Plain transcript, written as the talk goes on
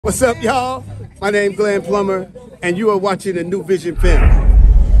What's up, y'all? My name's Glenn Plummer, and you are watching a New Vision film.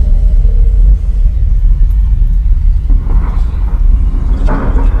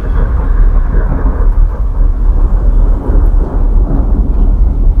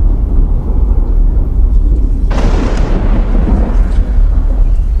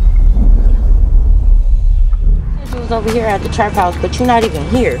 Over here at the trap house, but you're not even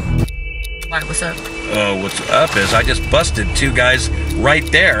here. Why, what's up? What's up is I just busted two guys right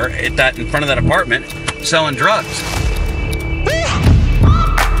there in front of that apartment selling drugs.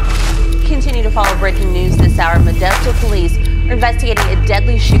 Continue to follow breaking news this hour. Modesto police are investigating a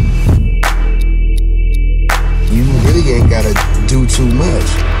deadly shooting. You really ain't gotta do too much.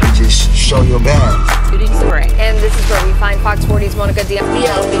 You just show your badge. Shooting spring. And this is where we find Fox 40's Monica Diaz.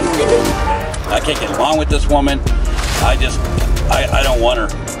 I can't get along with this woman. I don't want her.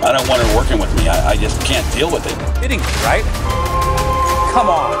 I don't want her working with me. I just can't deal with it. Kidding me, right? Come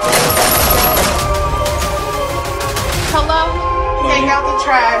on. Hello? Take out the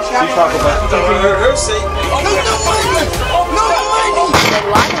trash. She talk about her seat. They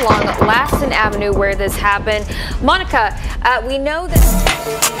lie along Laston Avenue where this happened. Monica, we know that...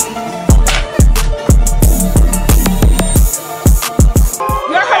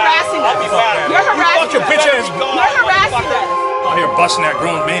 You're harassing us. You're harassing us. Bitch ass. You're harassing us. Out here busting that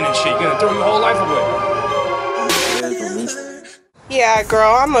grown man and shit. You're gonna throw your whole life away. Yeah,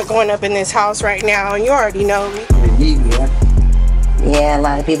 girl, I'm going up in this house right now, and you already know me. Yeah, a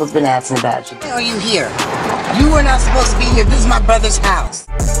lot of people's been asking about you. Why are you here? You were not supposed to be here. This is my brother's house.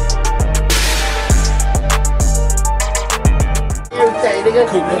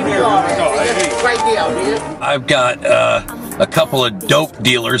 I've got a couple of dope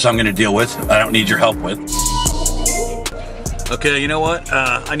dealers I'm going to deal with. I don't need your help with. Okay, you know what?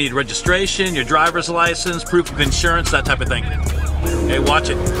 I need registration, your driver's license, proof of insurance, that type of thing. Hey, watch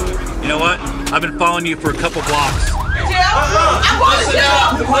it. You know what? I've been following you for a couple blocks. I want to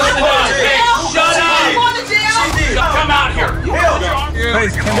jail. Shut up! I want to jail. Come out here.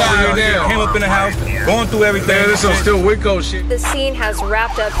 Came up in the house, going through everything. Yeah, this is still Wicco shit. The scene has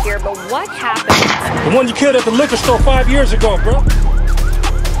wrapped up here, but what happened? The one you killed at the liquor store 5 years ago, bro.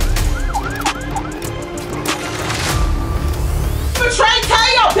 Trey, tell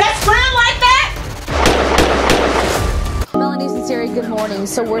your best friend like that? Melanie Sinceri, good morning.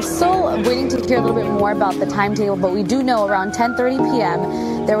 So we're still waiting to hear a little bit more about the timetable, but we do know around 10:30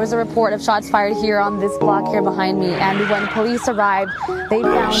 p.m. there was a report of shots fired here on this block here behind me, and when police arrived, they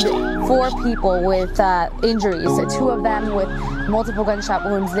found 4 people with injuries, 2 of them with multiple gunshot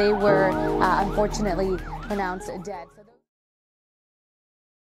wounds. They were unfortunately pronounced dead.